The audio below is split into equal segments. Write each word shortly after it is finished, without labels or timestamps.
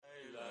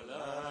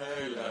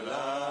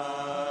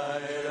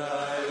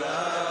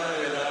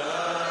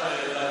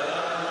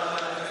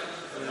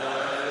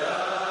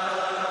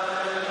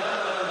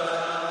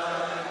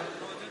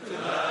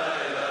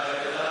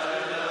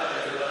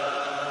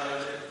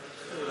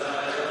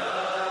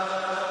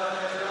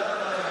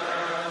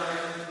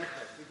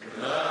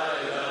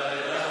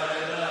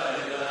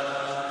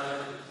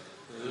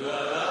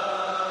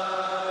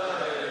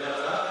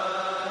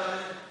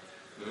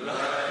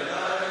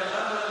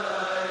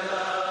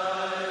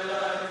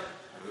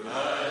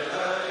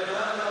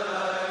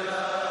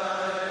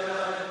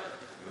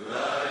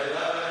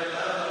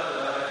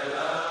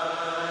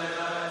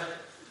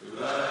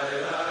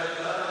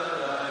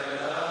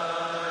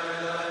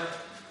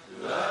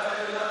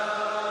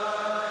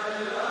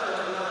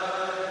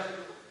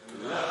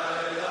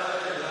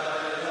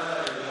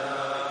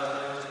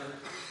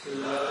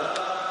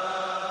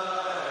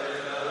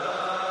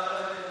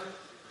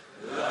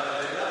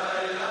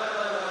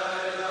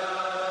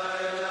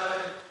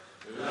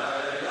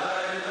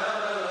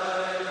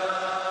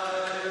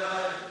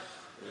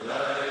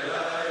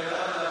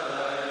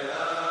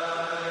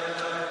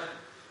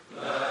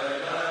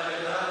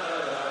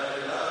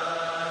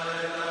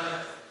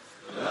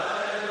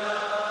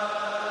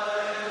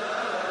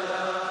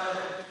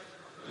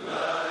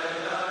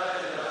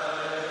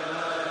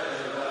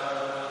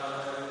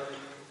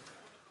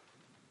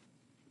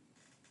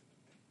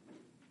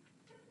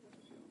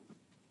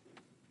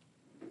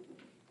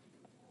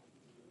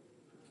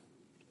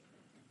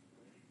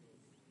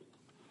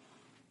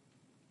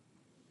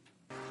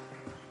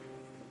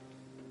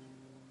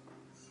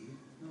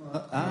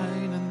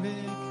einen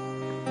Weg,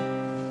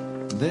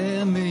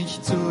 der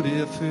mich zu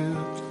dir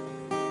führt.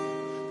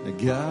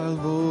 Egal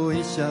wo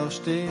ich auch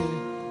stehe,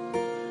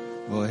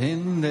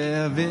 wohin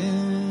der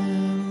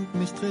Wind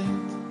mich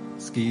trägt.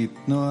 Es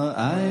gibt nur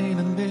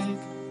einen Weg,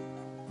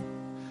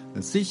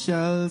 der sich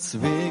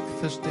als Weg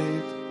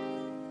versteht.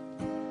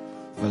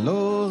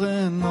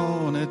 Verloren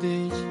ohne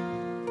dich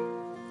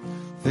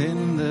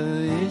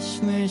finde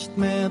ich nicht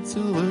mehr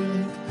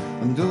zurück.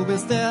 Und du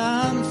bist der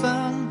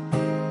Anfang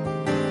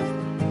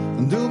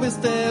und du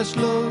bist der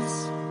Schluss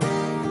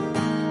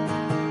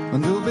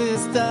und du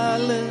bist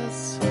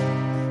alles,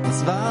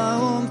 was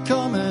war und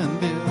kommen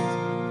wird.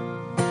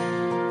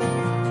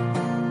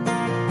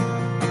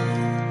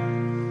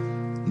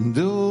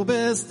 Du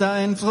bist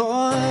ein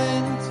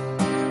Freund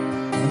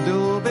und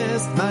du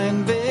bist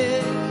mein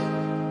Weg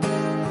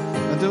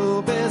und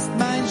du bist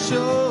mein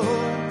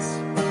Schutz,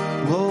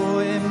 wo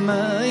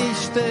immer ich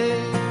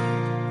stehe.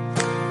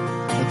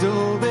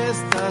 Du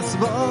bist das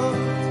Wort,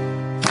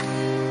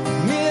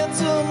 mir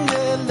zum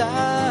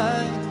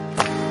Geleit,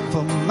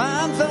 vom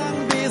Anfang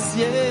bis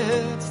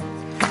jetzt,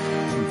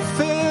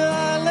 für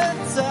alle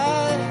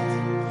Zeit.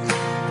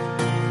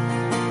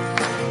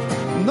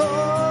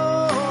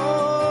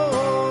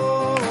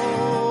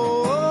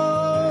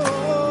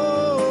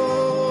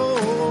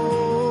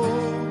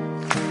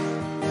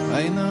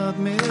 Reinhard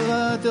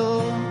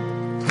Mirador.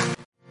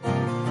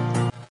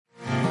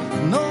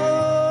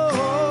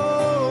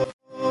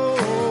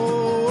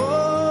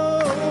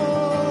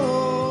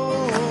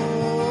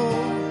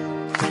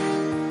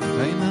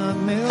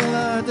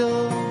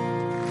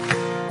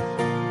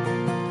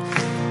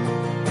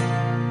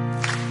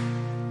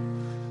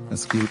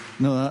 Es gibt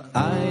nur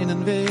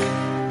einen Weg,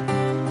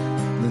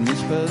 den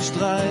ich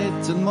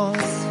bestreiten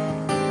muss,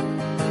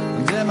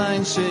 und der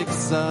mein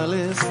Schicksal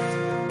ist,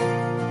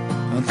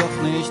 und doch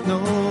nicht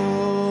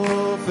nur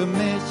für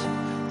mich.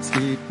 Es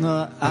gibt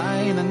nur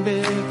einen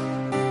Weg,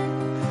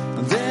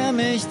 der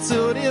mich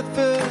zu dir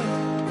führt,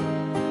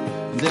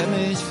 der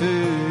mich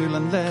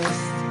fühlen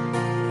lässt,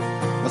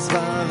 was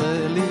wahre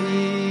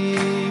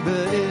Liebe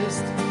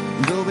ist.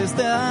 Und du bist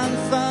der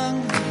Anfang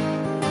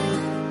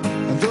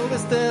und du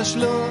bist der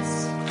Schluss.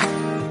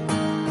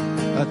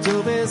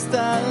 Du bist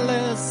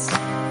alles,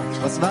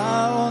 was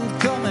war und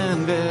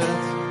kommen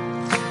wird.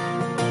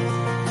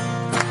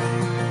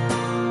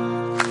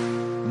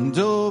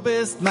 Du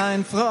bist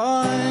mein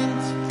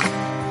Freund,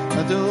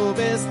 du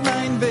bist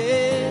mein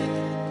Weg,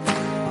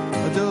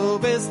 du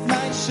bist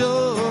mein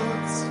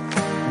Schutz,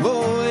 wo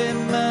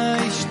immer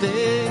ich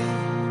stehe.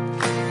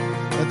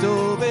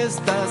 Du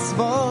bist das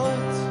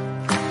Wort,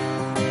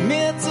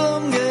 mir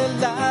zum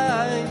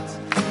Geleit,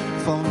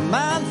 vom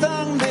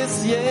Anfang bis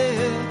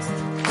jetzt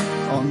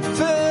und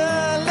für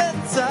alle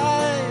Zeit.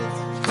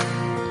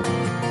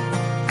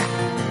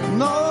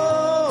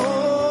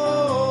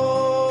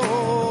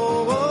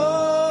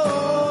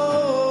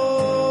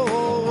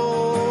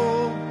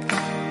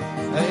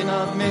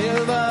 Reinhard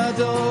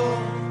Mirador.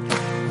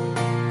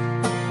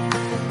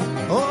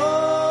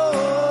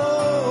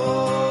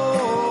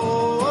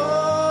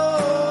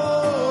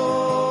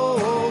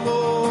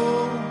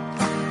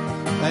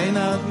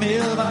 Reinhard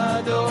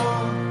Mirador.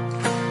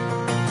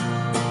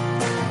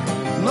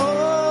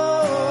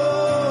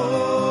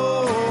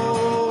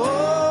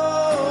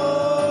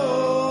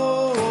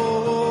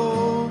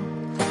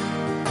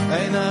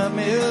 Reinhard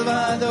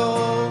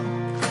Mirador.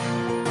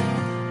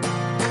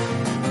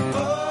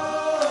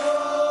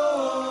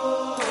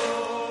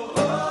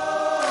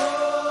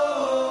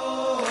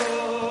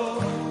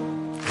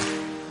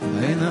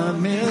 Reinhard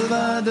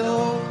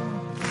Mirador.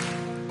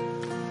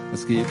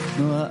 Es gibt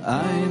nur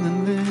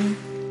einen Weg.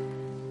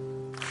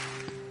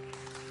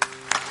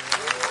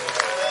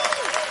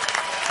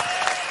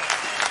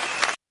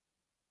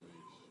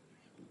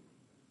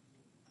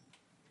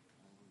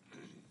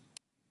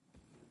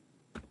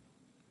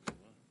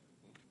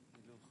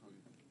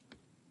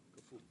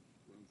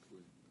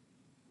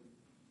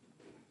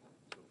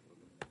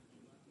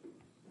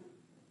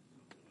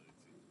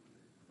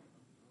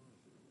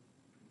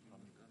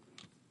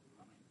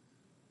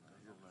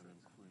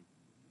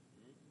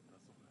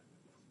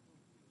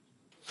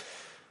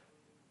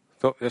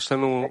 טוב, יש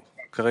לנו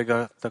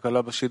כרגע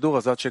תקלה בשידור,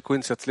 אז עד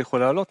שקווינס יצליחו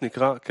לעלות,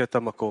 נקרא קטע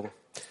מקור.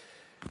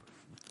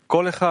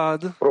 כל אחד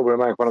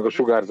Problémák vannak a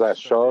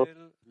sugárzással.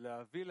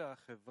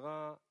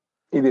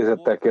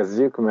 Idézettel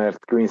kezdjük,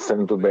 mert Quincy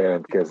nem tud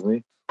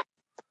bejelentkezni.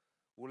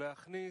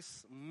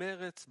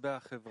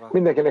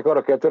 Mindenkinek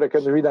arra kell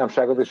törekedni, hogy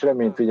vidámságot és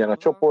reményt vigyen a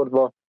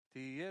csoportba,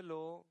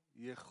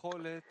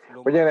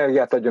 hogy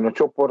energiát adjon a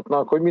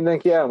csoportnak, hogy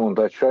mindenki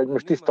elmondhatja, hogy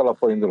most tiszta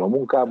lappal indul a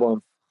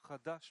munkában,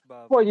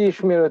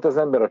 vagyis mielőtt az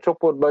ember a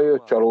csoportba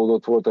jött,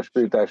 csalódott volt a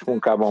spirituális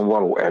munkában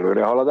való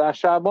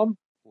előrehaladásában.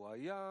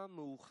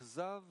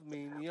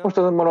 Most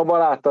azonban a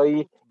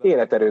barátai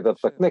életerőt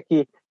adtak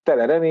neki,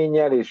 tele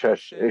reménnyel, és a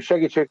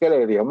segítség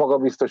eléri a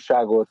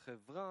magabiztosságot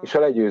és a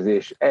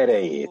legyőzés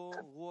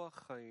erejét.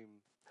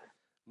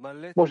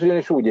 Most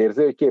ugyanis úgy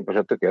érzi, hogy képes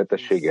a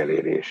tökéletesség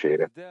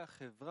elérésére.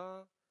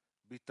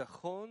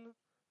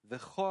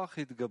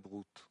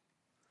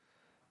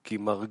 כי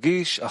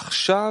מרגיש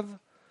עכשיו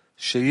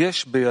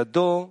שיש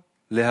בידו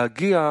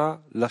להגיע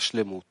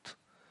לשלמות.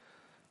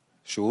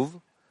 שוב,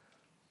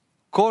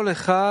 כל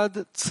אחד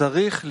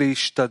צריך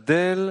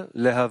להשתדל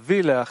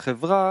להביא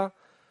לחברה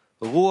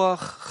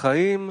רוח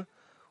חיים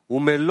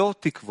ומלוא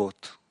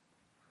תקוות,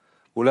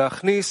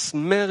 ולהכניס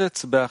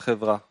מרץ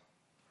בחברה,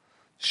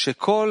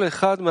 שכל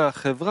אחד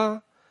מהחברה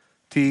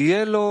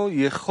תהיה לו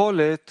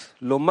יכולת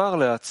לומר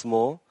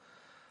לעצמו,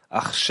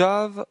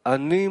 עכשיו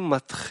אני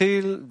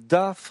מתחיל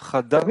דף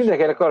חדש.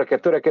 Mindenkinek arra kell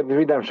törekedni,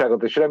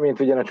 vidámságot és reményt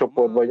vigyen a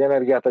csoportba, hogy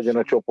energiát adjon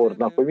a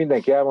csoportnak, hogy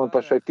mindenki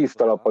elmondhassa, hogy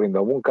tiszta lappal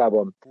indul a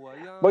munkában.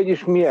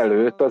 Vagyis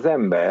mielőtt az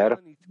ember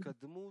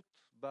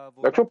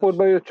a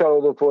csoportba jött,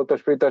 csalódott volt a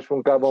spirituális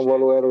munkában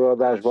való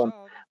előadásban,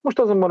 most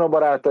azonban a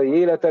barátai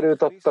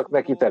életerőt adtak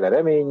neki tele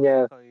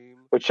reménnyel,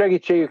 hogy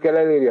segítségükkel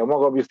eléri a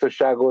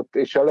magabiztosságot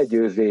és a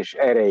legyőzés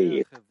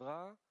erejét.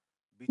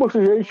 Most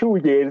is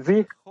úgy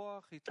érzi,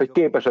 hogy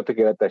képes a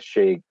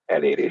tökéletesség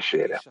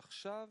elérésére.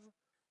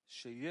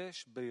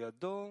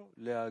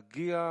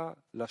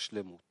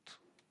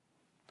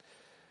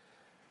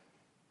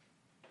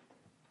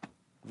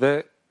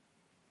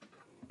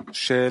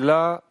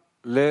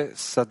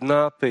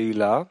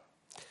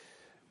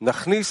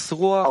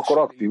 Akkor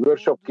aktív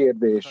workshop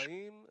kérdés.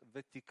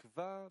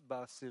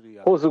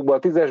 Hozzuk be a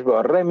 10-esbe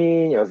a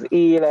remény, az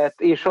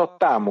élet és a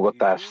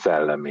támogatás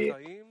szellemét.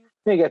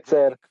 Még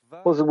egyszer,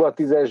 hozzuk be a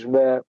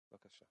 10-esbe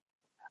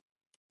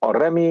a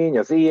remény,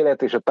 az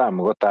élet és a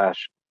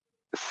támogatás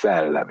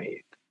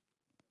szellemét.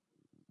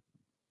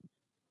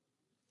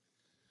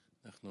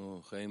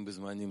 אנחנו חיים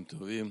בזמנים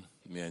טובים,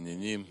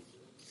 מעניינים,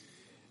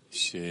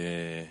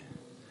 שיש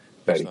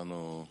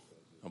לנו,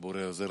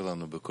 הבורא עוזר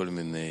לנו בכל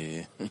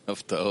מיני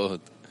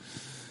הפתעות.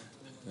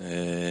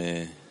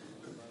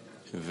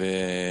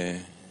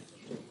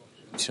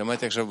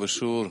 ושמעתי עכשיו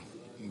בשיעור,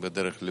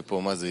 בדרך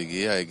לפה, מה זה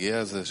הגיע?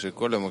 הגיע זה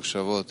שכל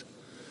המחשבות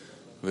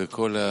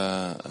וכל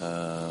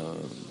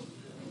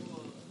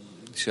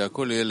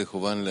שהכל יהיה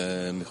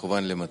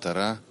מכוון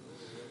למטרה,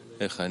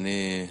 איך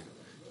אני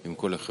עם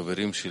כל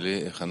החברים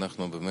שלי, איך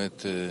אנחנו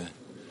באמת...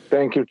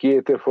 Thank you,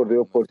 Creator, for the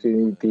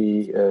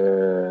opportunity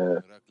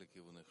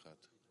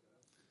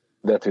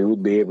that we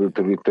would be able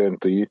to return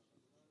to you.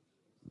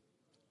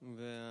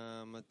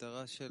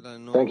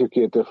 Thank you,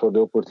 Creator, for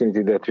the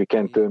opportunity that we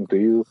can turn to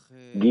you.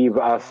 Give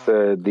us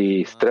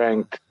the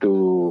strength to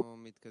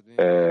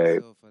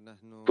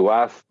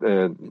ask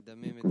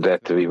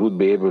that we would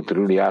be able to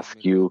really ask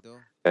you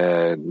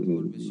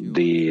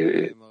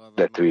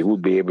that we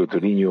would be able to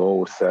renew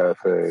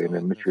ourselves in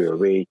a mutual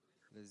way,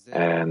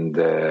 and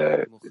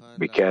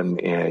we can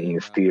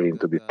instill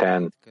into the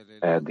 10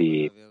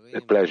 the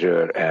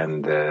pleasure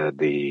and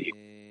the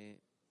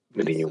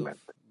renewment.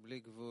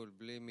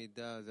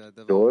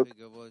 Lord,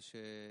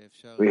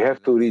 we have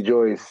to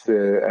rejoice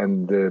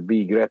and be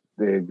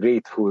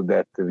grateful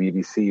that we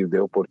received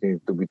the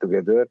opportunity to be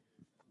together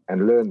and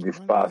learn this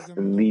path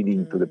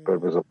leading to the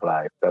purpose of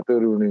life. Tehát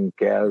örülnünk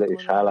kell,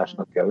 és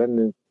hálásnak kell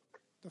lennünk,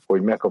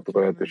 hogy megkaptuk a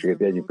lehetőséget,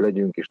 hogy együtt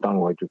legyünk, és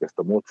tanulhatjuk ezt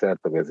a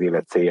módszert, ami az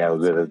élet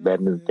céljához vezet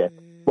bennünket.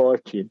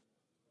 Bacsi!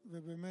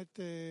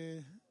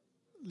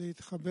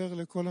 להתחבר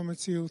לכל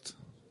המציאות,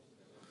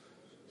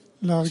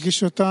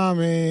 להרגיש אותה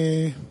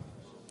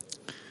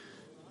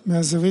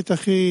מהזווית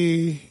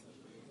הכי,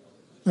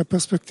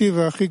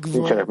 מהפרספקטיבה הכי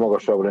גבוהה. Nincsenek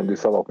magasabb rendű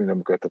szavak, mint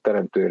amiket a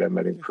Teremtőre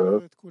emelünk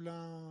föl.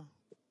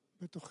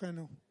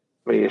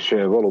 És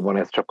valóban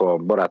ez csak a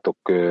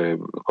barátokkal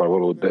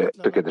való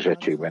tökéletes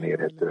egységben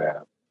érhető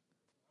el.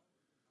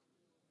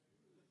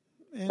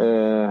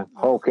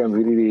 How can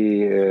we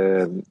really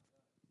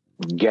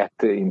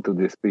get into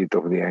the spirit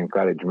of the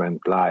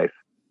encouragement, life,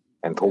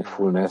 and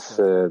hopefulness?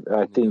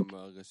 I think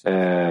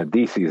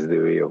this is the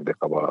way of the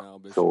Kabbalah.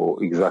 So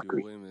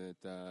exactly.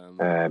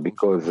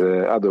 Because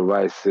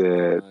otherwise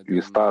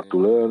you start to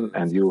learn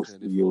and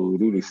you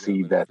really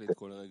see that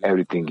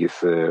everything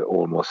is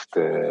almost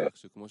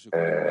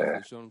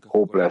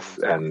hopeless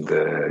and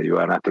you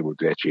are not able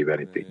to achieve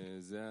anything.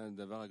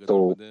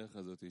 So,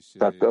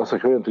 tehát az,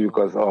 hogy hogyan tudjuk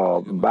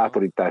a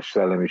bátorítás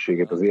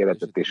szellemiséget, az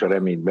életet és a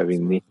reményt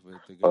bevinni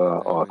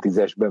a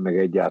 10-esbe, meg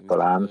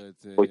egyáltalán,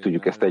 hogy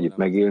tudjuk ezt együtt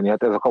megélni,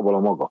 hát ez a Kabala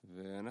maga.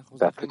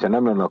 Tehát, hogyha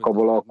nem lenne a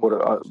Kabala,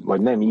 akkor,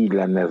 vagy nem így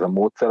lenne ez a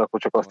módszer, akkor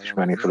csak azt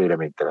ismernénk fel, hogy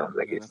reménytelen az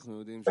egész.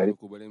 Feri?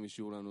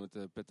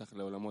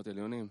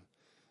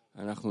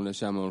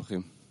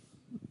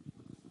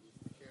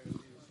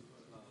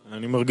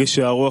 אני מרגיש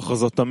שהרוח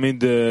הזאת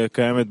תמיד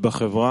קיימת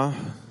בחברה.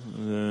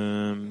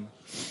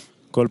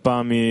 כל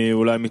פעם היא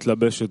אולי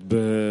מתלבשת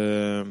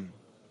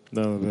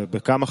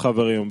בכמה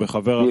חברים,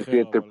 בחבר אחר.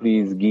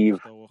 Please give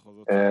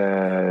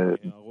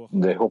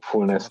the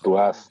hopefulness to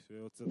us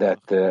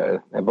that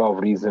above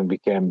reason we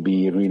can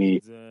be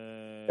really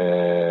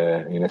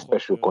in a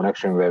special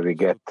connection where we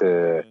get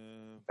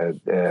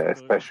a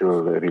special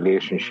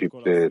relationship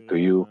to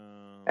you,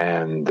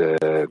 and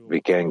we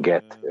can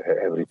get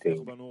everything,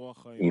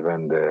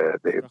 even the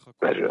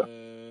pleasure.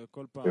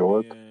 Jó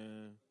volt?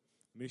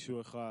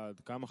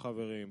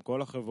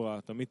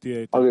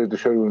 Azért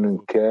is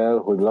örülnünk kell,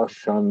 hogy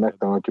lassan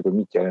megtanulhatjuk, hogy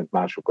mit jelent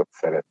másokat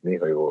szeretni,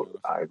 ha jól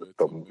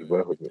állítottam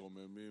újra, hogy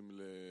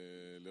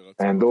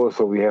and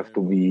also we have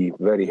to be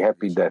very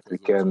happy that we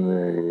can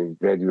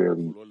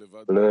gradually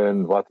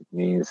learn what it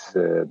means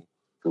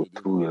to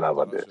truly love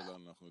others.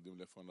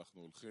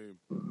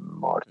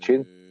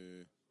 Marcin.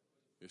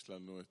 יש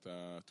לנו את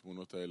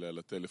התמונות האלה על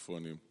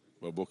הטלפונים.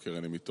 בבוקר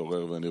אני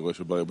מתעורר ואני רואה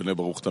שבני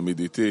ברוך תמיד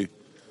איתי,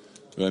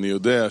 ואני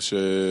יודע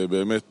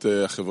שבאמת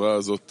החברה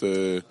הזאת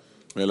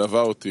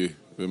מלווה אותי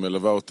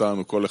ומלווה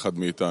אותנו, כל אחד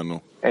מאיתנו.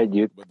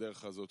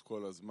 בדרך הזאת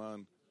כל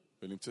הזמן,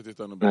 ונמצאת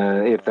איתנו...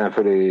 Értelem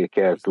felé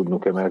kell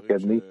tudnunk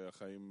emelkedni,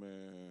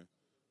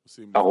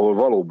 ahol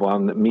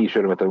valóban mi is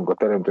örömet adunk a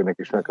Teremtőnek,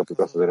 és megkapjuk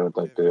azt az örömet,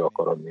 amit ő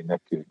akar adni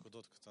nekünk.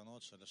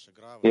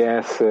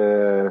 Yes,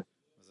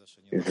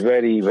 it's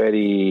very,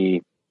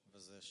 very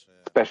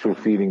special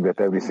feeling that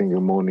every single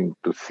morning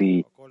to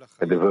see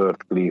the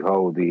vertically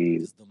how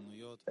the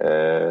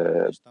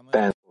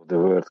tenth of the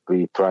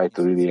vertically try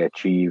to really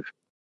achieve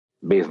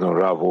based on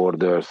rough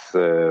orders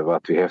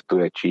what we have to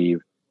achieve,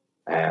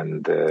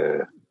 and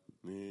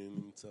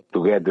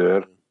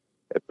together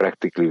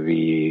practically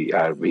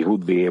we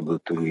would be able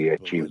to really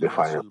achieve the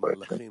final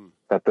correction.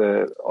 Tehát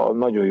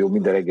nagyon jó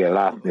minden reggel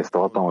látni ezt a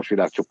hatalmas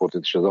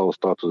világcsoportot és az ahhoz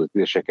tartozó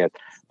tízeseket,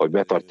 hogy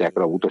betartják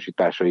rá a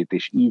utasításait,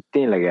 és így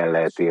tényleg el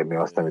lehet érni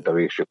azt, amit a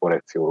végső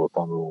korrekcióról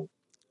tanulunk,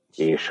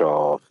 és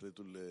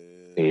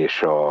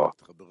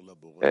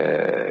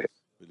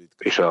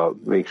a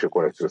végső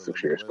korrekció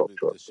szükséges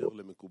kapcsolatról.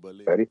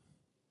 Feri?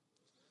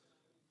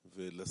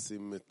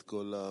 ולשים את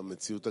כל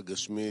המציאות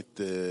הגשמית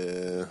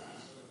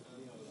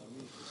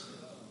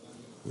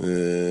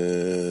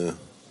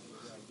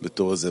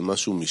בתור איזה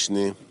משהו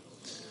משני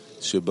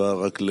שבא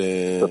רק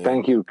So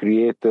thank you,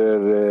 Creator,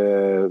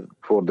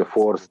 for the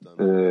force,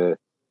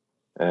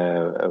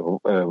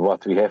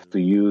 what we have to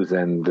use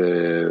and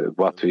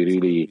what we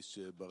really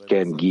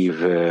can give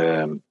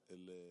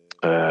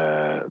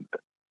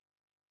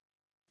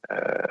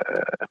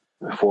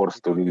force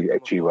to really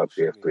achieve what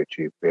we have to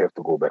achieve. We have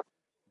to go back.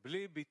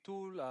 בלי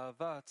ביטול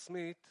אהבה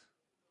עצמית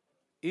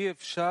אי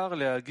אפשר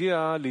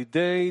להגיע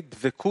לידי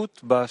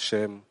דבקות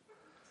בהשם,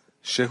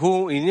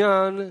 שהוא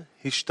עניין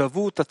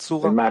השתוות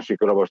הצורה.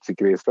 Másik rabas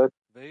cikk részlet.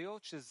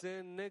 והיות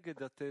שזה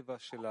נגד הטבע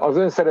שלנו. Az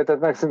önszeretet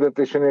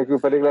megszüntetése nélkül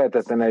pedig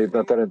lehetetlen eljutni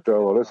a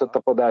teremtővel való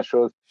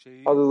összetapadáshoz,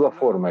 azaz a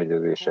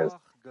formaegyezéshez.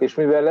 És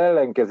mivel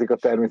ellenkezik a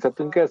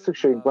természetünkkel,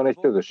 szükségünk van egy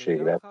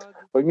közösségre,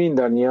 hogy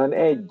mindannyian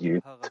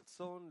együtt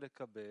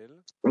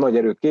nagy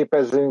erőt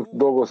képezzünk,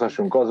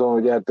 dolgozhassunk azon,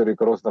 hogy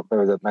eltörjük a rossznak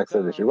nevezett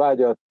megszerzési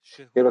vágyat,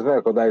 és az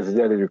megakadályoz, hogy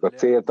elérjük a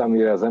célt,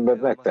 amire az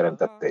embert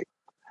megteremtették.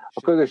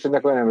 A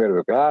közösségnek olyan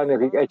emberről kell állni,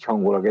 akik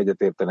egyhangulag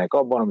egyetértenek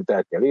abban, amit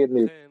el kell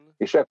érniük,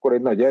 és ekkor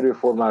egy nagy erő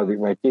formálódik,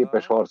 mely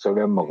képes harcolni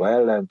önmaga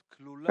ellen,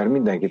 mert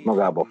mindenkit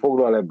magába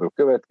foglal, ebből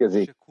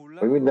következik,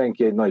 hogy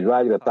mindenki egy nagy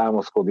vágyra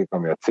támaszkodik,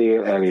 ami a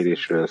cél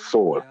elérésről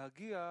szól.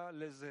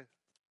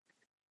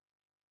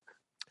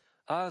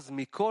 אז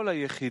מכל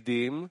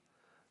היחידים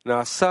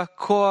נעשה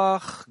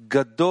כוח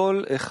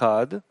גדול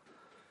אחד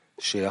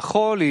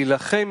שיכול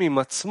להילחם עם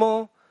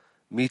עצמו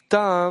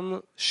מטעם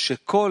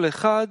שכל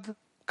אחד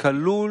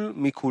כלול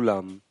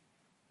מכולם.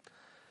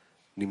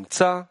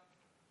 נמצא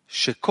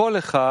שכל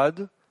אחד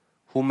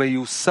הוא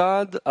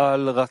מיוסד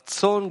על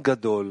רצון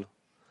גדול,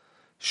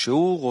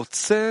 שהוא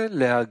רוצה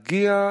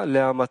להגיע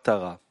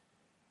למטרה.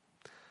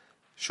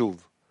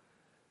 שוב.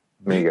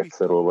 Még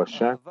egyszer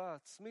olvassák.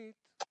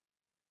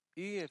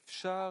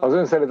 Az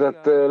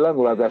önszeretet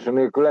lenuládása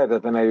nélkül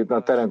lehetetlen eljutni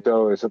a teremtő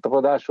alól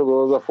összetapadáshoz,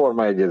 az a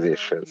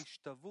formaegyezéshez.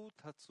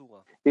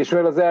 És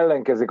mivel az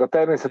ellenkezik a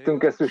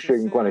természetünkkel,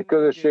 szükségünk van egy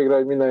közösségre,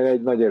 hogy mindannyian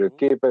egy nagy erőt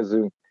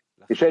képezzünk,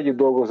 és együtt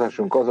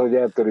dolgozhassunk azon, hogy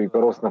eltörjük a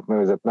rossznak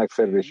nevezett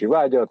megszerzési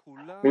vágyat,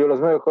 mivel az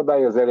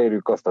megakadályoz,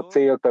 elérjük azt a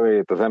célt,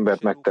 amelyet az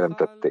embert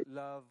megteremtették.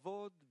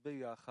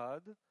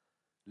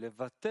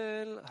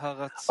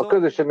 A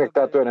közösségnek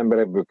tehát olyan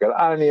emberekből kell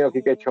állni,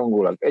 akik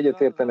egyhangulag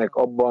egyetértenek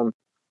abban,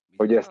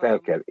 hogy ezt el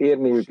kell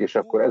érniük, és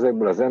akkor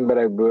ezekből az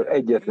emberekből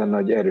egyetlen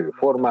nagy erő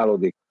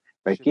formálódik,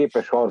 mely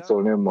képes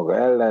harcolni önmaga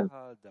ellen,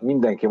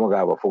 mindenki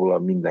magába foglal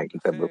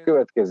mindenkit, ebből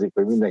következik,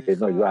 hogy mindenki egy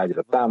nagy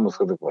vágyra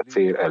támaszkodik, vagy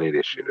cél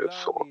eléréséről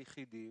szól.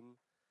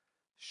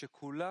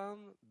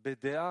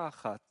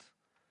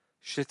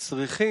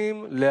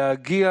 שצריכים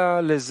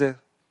להגיע לזה.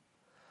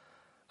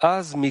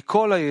 אז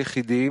מכל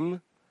היחידים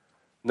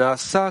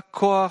נעשה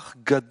כוח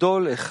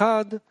גדול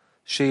אחד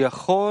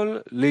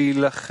שיכול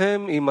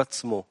להילחם עם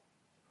עצמו.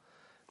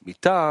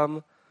 מטעם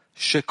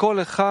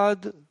שכל אחד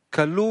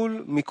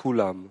כלול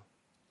מכולם.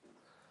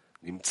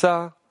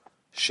 נמצא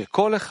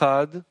שכל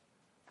אחד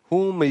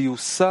הוא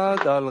מיוסד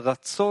על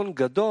רצון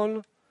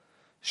גדול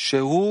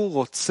שהוא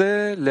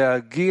רוצה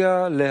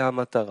להגיע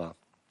להמטרה.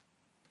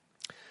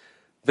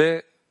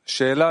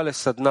 ושאלה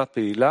לסדנה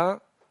פעילה,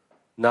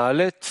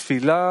 נעלה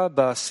תפילה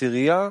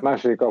בעשירייה.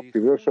 Második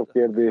aktív workshop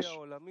kérdés.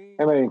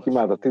 Emeljünk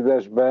imád a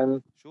 10-esben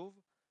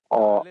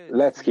a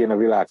leckén a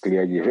világkli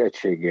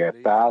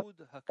egységért. Tehát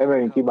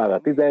emeljünk imád a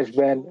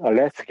 10-esben a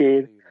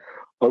leckén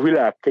a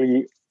világ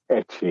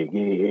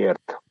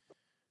egységéért.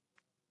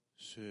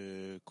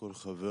 שכל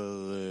חבר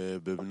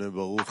בבני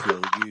ברוך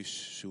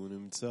ירגיש שהוא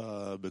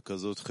נמצא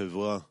בכזאת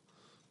חברה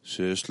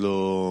שיש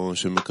לו,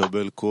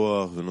 שמקבל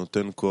כוח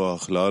ונותן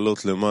כוח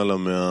לעלות למעלה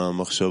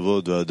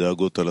מהמחשבות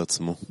והדאגות על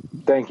עצמו.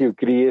 Thank you,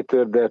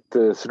 Creator,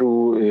 that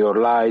through your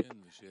light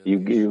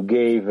you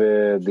gave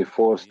the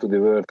force to the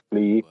World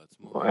Kli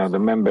and the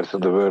members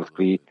of the World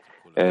Kli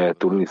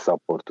to really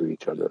support to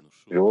each other.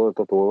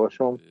 Zsoltot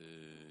olvasom.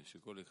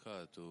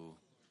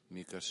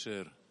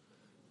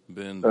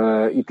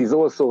 It is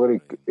also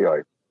very...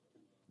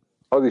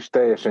 Az is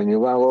teljesen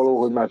nyilvánvaló,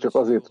 hogy már csak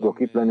azért tudok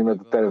itt lenni, mert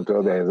a teremtő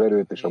ad ehhez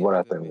erőt, és a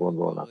barátaim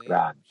gondolnak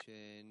rá.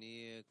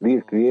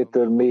 Dear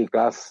Creator,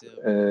 make us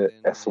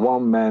as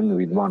one man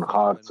with one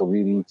heart, so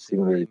we reach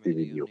similarity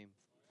with you.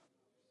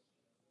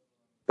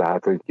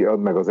 Tehát, hogy ki ad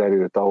meg az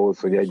erőt ahhoz,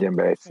 hogy egy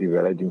ember egy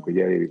szívvel legyünk, hogy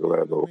elérjük a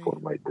vele való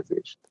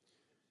formaegyezést.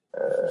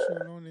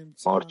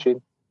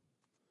 Marcin?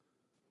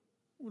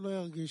 הוא לא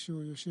ירגיש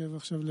שהוא יושב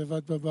עכשיו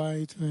לבד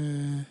בבית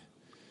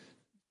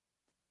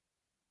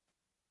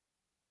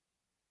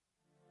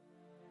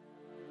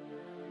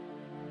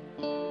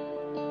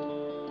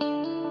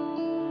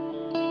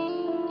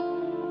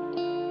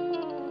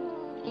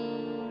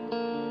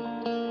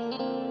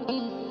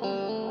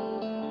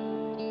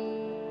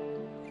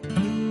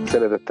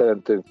Szeretett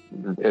teremtő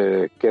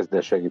kezd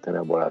el segíteni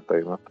a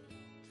barátaimat.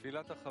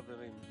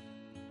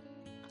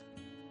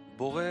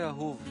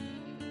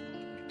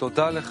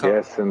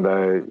 Yes, and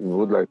I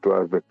would like to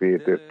ask the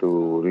Creator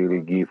to really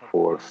give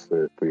force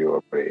to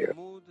your prayer.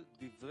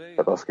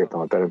 Tehát azt kértem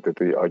a teremtőt,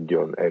 hogy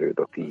adjon erőt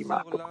a ti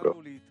imátokra.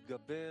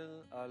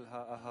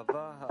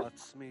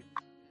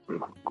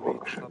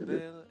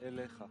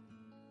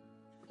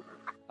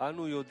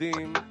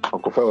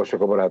 Akkor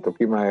felolvassuk a barátok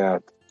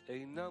imáját.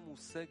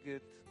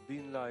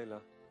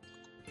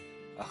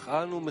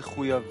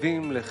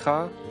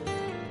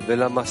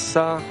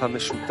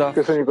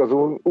 Köszönjük az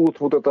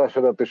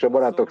útmutatásodat és a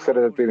barátok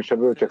szeretetén és a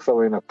bölcsek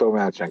szavainak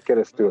tolmácsán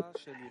keresztül.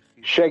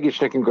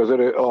 Segíts nekünk az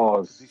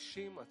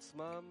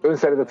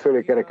önszeretet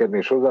fölé kerekedni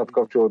és hozzád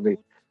kapcsolódni.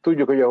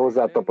 Tudjuk, hogy a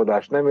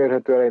hozzátapadás nem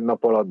érhető el egy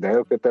nap alatt,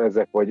 de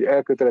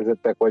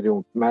elkötelezettek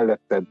vagyunk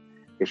melletted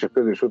és a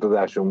közös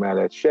utazásunk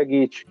mellett.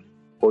 Segíts,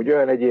 hogy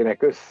olyan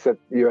egyének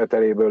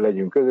összejöveteléből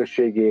legyünk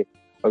közösségé,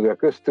 akik a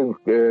köztünk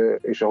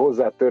és a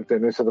hozzá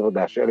történő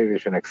összetapadás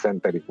elérésének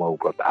szentelik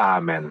magukat.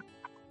 Ámen.